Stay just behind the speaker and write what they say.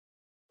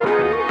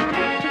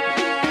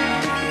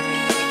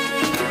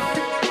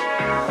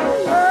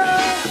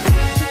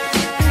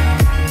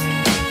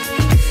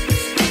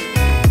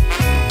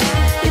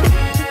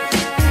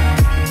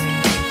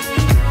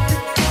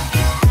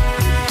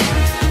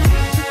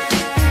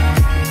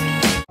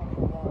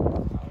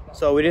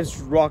So we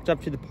just walked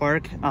up to the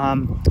park.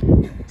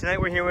 Tonight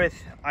we're here with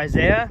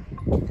Isaiah.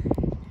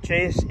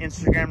 Chase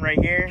Instagram right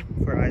here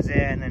for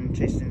Isaiah, and then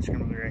Chase's Instagram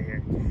will be right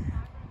here.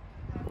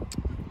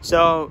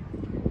 So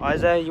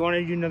Isaiah, you want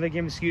to do another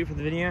game of Scoot for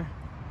the video?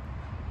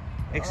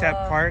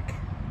 Except park.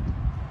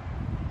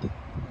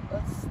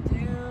 Let's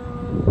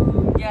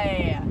do.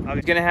 Yeah. I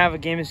was gonna have a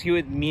game of Scoot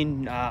with me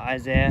and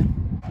Isaiah.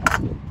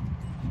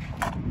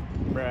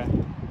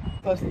 Bruh.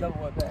 Plus double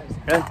what that is.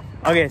 Really?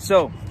 Okay,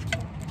 so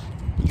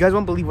you guys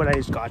won't believe what I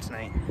just got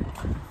tonight.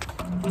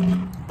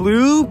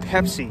 Blue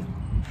Pepsi.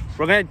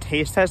 We're gonna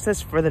taste test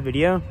this for the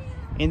video.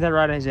 Ain't that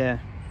right, Isaiah?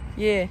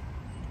 Yeah.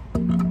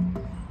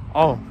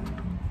 Oh,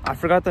 I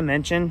forgot to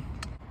mention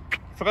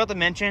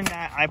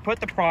that I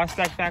put the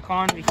prospect back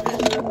on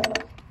because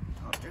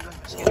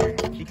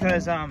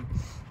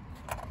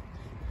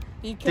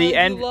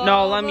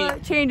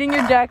changing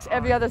your decks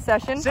every other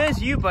session.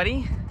 Says you,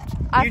 buddy.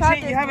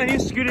 You have a new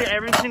scooter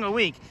every single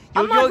week.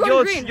 You'll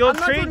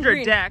trade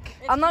your deck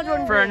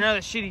for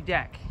another shitty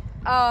deck.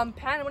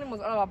 Panda winning was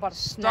about to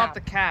Stop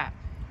the cap.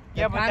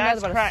 Yeah, but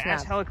that's crack.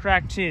 That's hella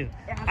crack too.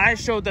 I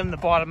showed them the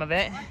bottom of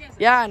it.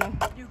 Yeah, I know.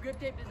 New grip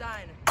tape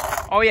design.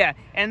 Oh yeah,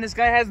 and this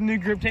guy has new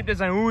grip tape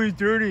design. Oh, he's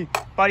dirty.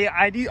 Buddy,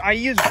 I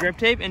use grip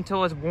tape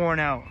until it's worn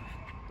out.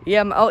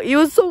 Yeah, it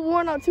was so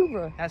worn out too,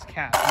 bro. That's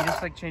cap. You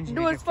just like changing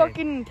your grip tape. It was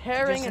fucking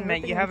tearing. Just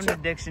admit, you have an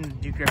addiction to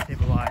do grip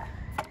tape a lot.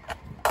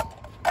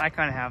 I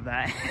kind of have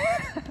that.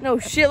 No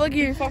shit, look at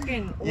your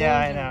fucking. Yeah,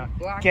 I know.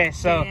 Okay,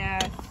 so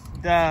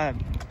the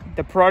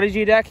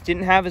Prodigy deck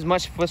didn't have as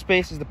much foot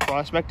space as the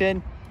Prospect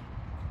did.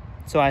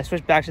 So I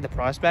switched back to the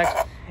Prospect,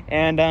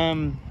 and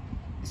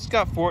it's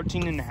got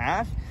 14 and a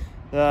half.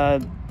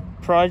 The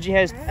Prodigy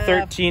has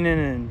 13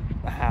 and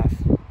a half.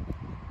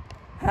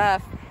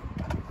 Half.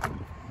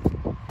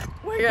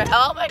 Wear your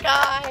helmet,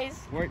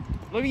 guys.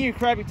 Look at your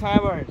crappy tie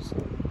bars.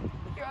 Look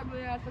at your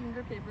ugly ass fucking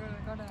grip tape, bro.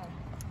 Go down.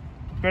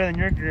 Better than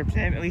your grip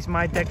tape. At least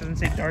my deck doesn't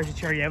say Darcy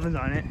Cherry Evans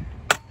on it.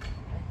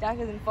 That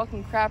isn't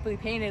fucking crappily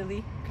painted,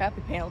 Lee.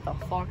 Crappily painted, what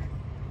the fuck?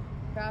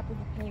 Crappily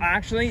painted.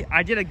 Actually,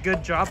 I did a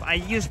good job. I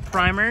used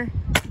primer,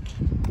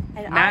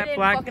 and matte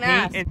black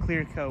paint, and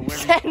clear coat.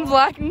 And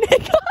black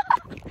nickel.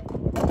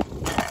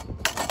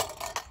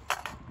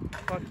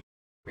 Fuck.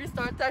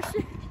 Restart that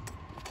shit.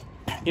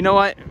 You know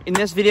what? In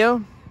this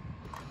video,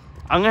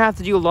 I'm gonna have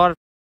to do a lot of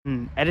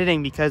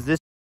editing because this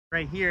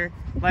right here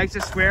likes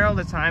to swear all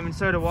the time, and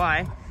so do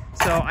I.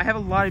 So I have a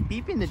lot of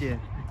beeping to do.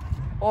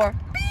 Or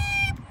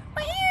beep!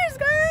 My ears,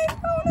 guys!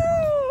 Oh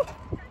no!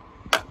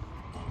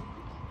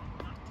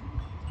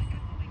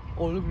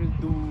 Oh, look at this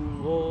dude.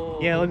 Oh.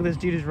 Yeah, look at this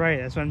dude is right.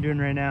 That's what I'm doing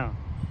right now.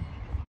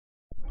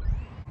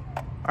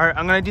 Alright,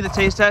 I'm gonna do the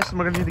taste test and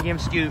we're gonna do the game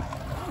of Scoot.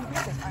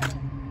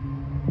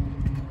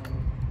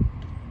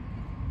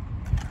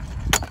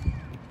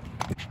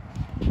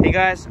 Hey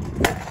guys.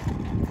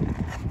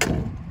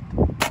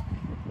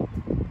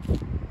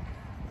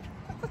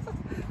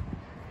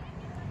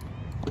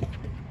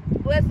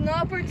 Let's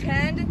not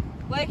pretend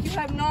like you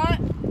have not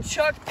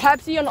chucked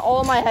Pepsi on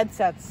all my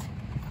headsets.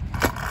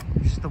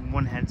 Just the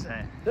one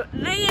headset.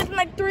 They is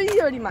like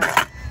 330, man.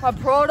 My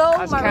Proto,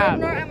 That's my cap.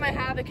 Ragnar, and my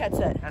Havoc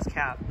headset. That's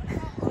cap.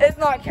 It's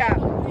not cap.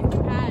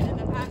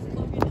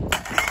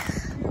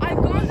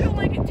 I've gone through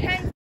like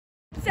 10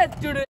 sets,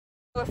 dude.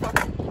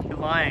 You're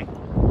lying.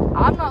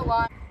 I'm not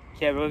lying.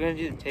 Yeah, we're gonna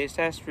do the taste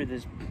test for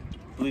this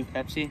blue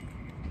Pepsi.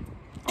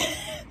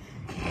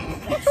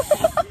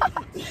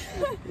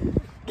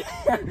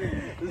 No,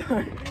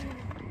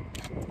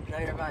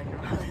 you're fine, you're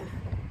fine.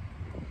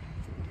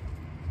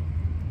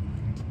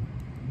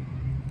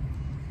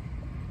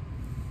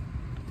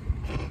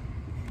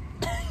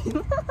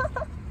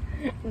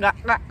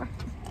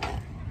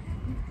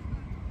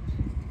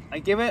 I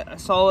give it a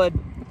solid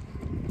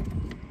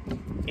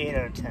 8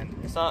 out of 10.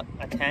 It's not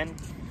a 10.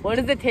 What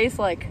does it taste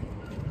like?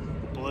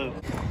 Blue.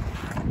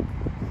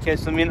 Okay,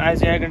 so me and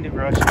Isaiah are gonna do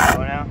roast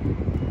now.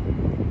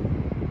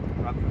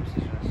 Rock, paper,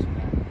 scissors.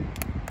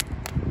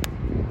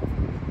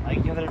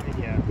 Like the other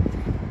video.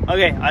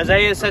 Okay,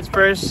 Isaiah sets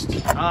first.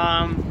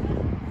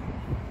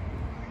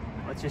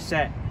 What's your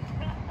set?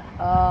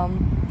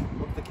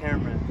 Look at the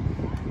camera.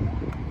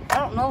 I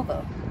don't know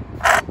though.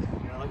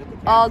 Yeah, look at the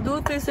camera. I'll do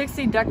a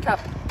 360 deck tap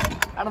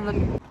out of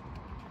the.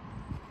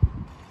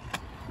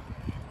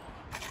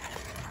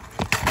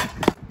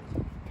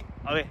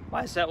 Okay,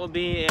 my set will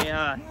be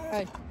a.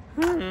 Right.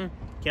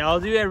 Okay, I'll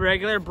do a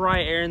regular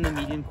bright air in the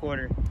medium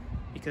quarter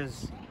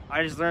because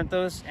I just learned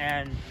those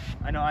and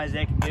I know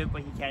Isaiah can do it,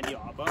 but he can't do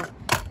Abba.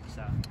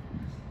 So.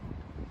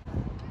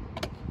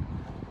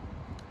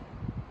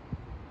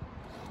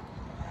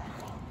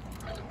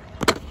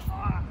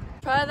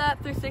 Try that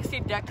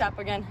 360 deck tap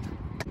again.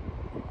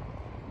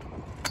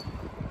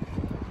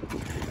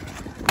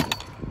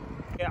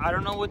 Yeah, I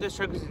don't know what this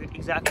trick is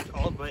exactly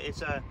called, but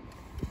it's like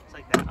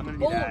that. I'm gonna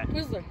do that.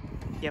 Twizzler.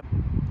 Yep.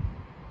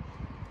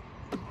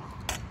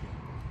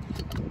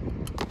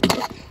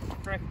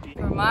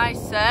 For my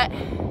set,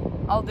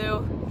 I'll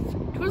do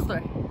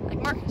Twizzler, like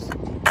Marcus.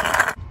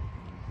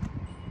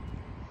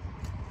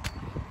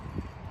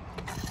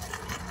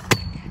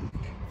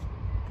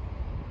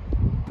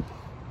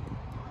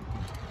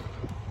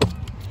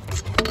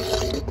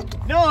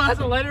 Oh, that's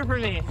a letter for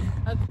me.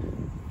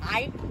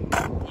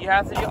 You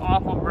have to do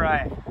awful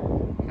Bry.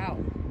 How?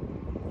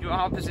 Do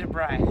opposite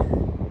Bry. I'm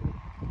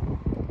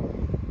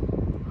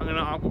gonna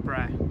awful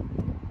Bry.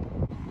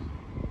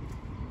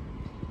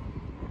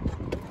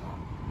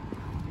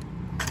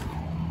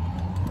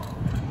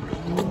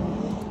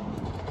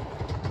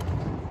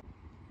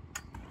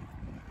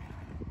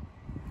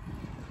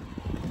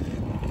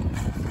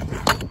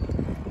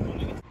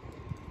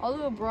 I'll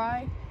do a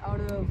Bry out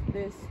of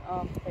this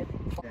hip.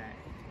 Okay,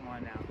 come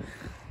on now.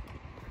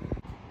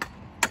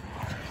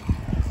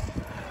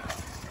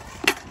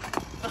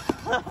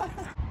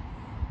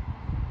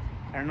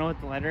 I don't know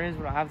what the letter is,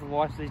 but I'll have to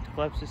watch these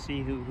clips to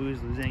see who's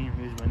losing and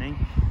who's winning.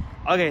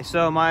 Okay,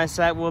 so my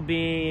set will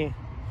be...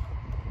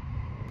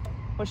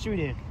 What should we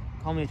do?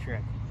 Call me a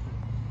trick.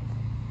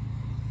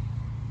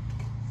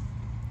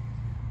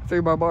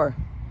 3-bar bar.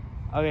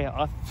 Okay,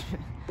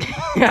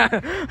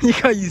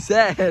 Yeah, you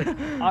said.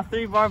 I'll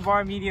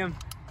 3-bar medium.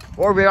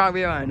 Or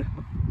beyond.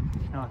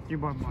 No,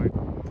 3-bar bar.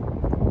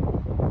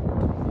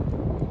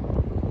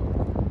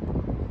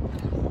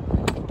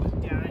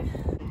 Got it.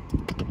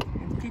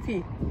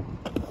 PP.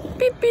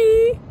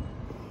 PP.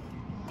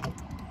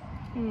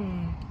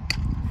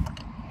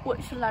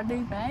 What should I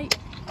do, mate?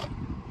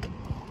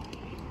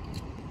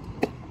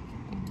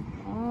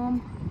 Are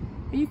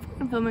you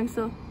filming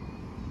still?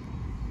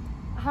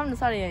 I haven't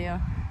decided yet,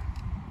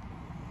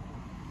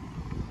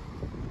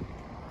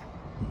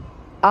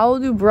 I will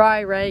do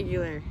Bry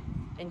regular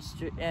and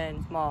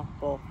small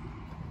both.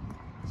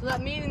 So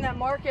that meaning that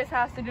Marcus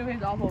has to do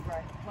his awful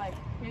Bry. Like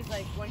he's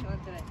like what he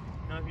went today.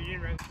 No, if you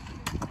didn't right.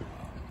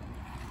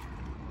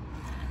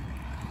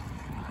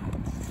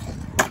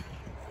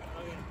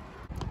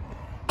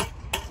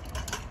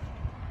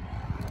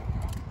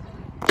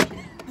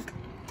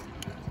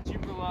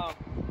 Super low.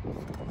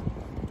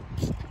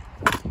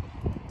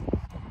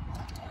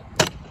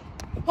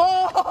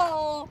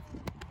 Oh!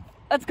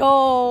 Let's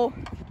go!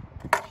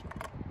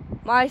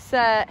 My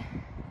set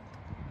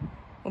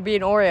will be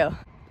an Oreo.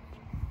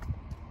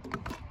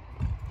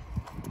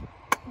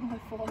 Oh my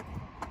fault.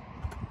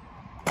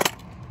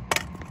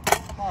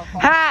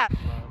 Ha!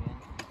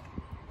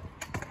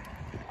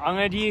 I'm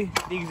gonna do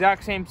the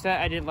exact same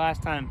set I did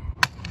last time.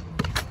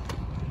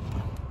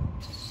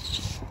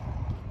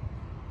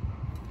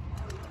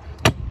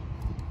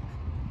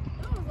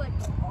 That was like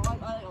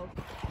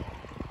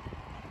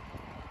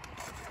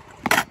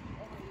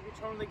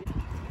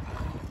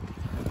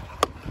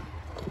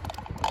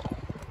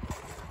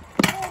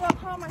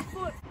oh, my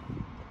foot.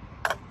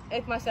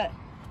 It's my set.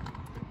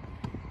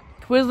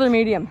 Twizzler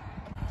medium.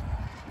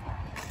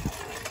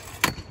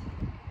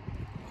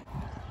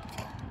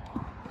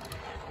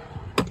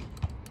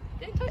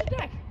 Didn't touch the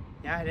deck.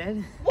 Yeah, I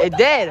did. It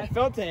did. I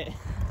felt it.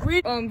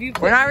 We're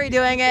not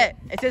redoing it.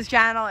 It's his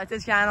channel. It's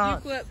his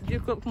channel. Do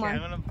clip. Come on.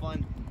 Yeah, I'm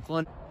gonna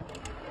blunt.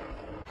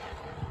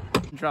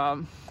 Drop.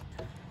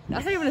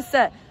 That's not even a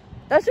set.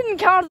 That shouldn't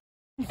count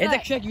as a set.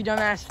 It's a trick, you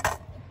dumbass.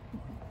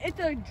 It's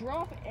a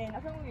drop in.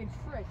 That's not really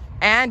a trick.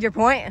 And your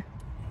point?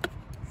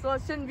 So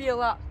it shouldn't be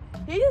allowed.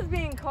 He's just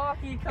being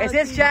cocky. It's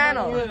his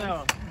channel.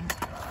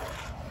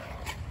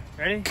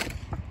 Ready?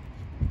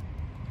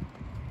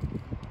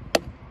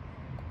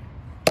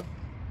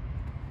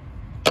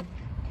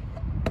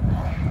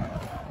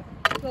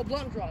 So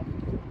blunt drop.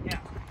 Yeah.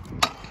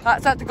 So I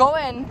have to go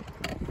in,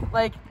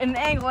 like in an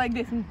angle like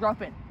this and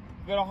drop in.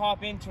 You gotta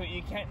hop into it.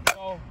 You can't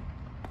go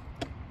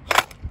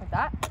Like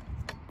that?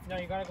 No,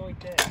 you gotta go like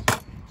this.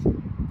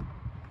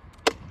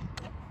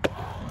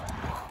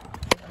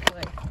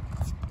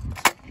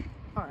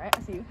 Alright,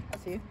 I see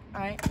you.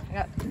 Alright, I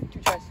got two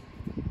tries.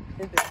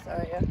 Did this,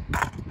 alright, yeah.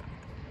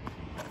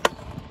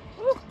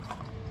 Woo.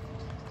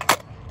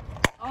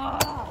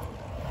 Ah!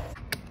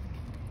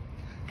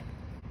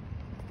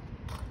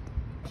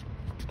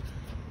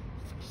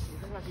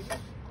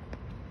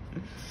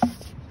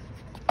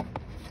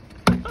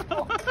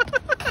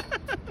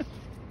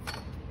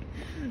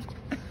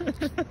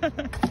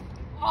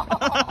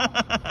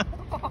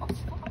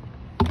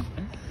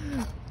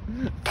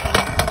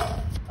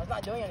 I'm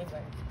not doing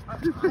anything.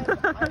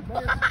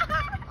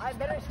 I'm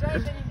better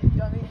strength than you,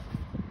 dummy.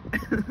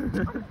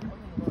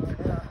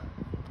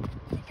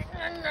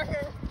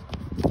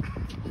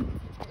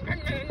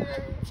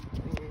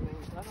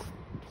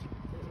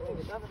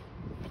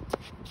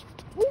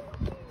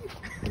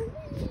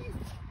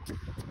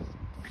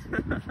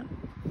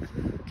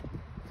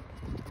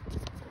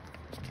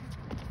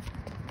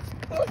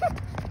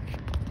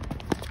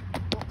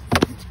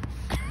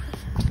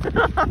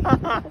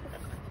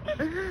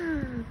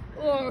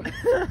 Oh.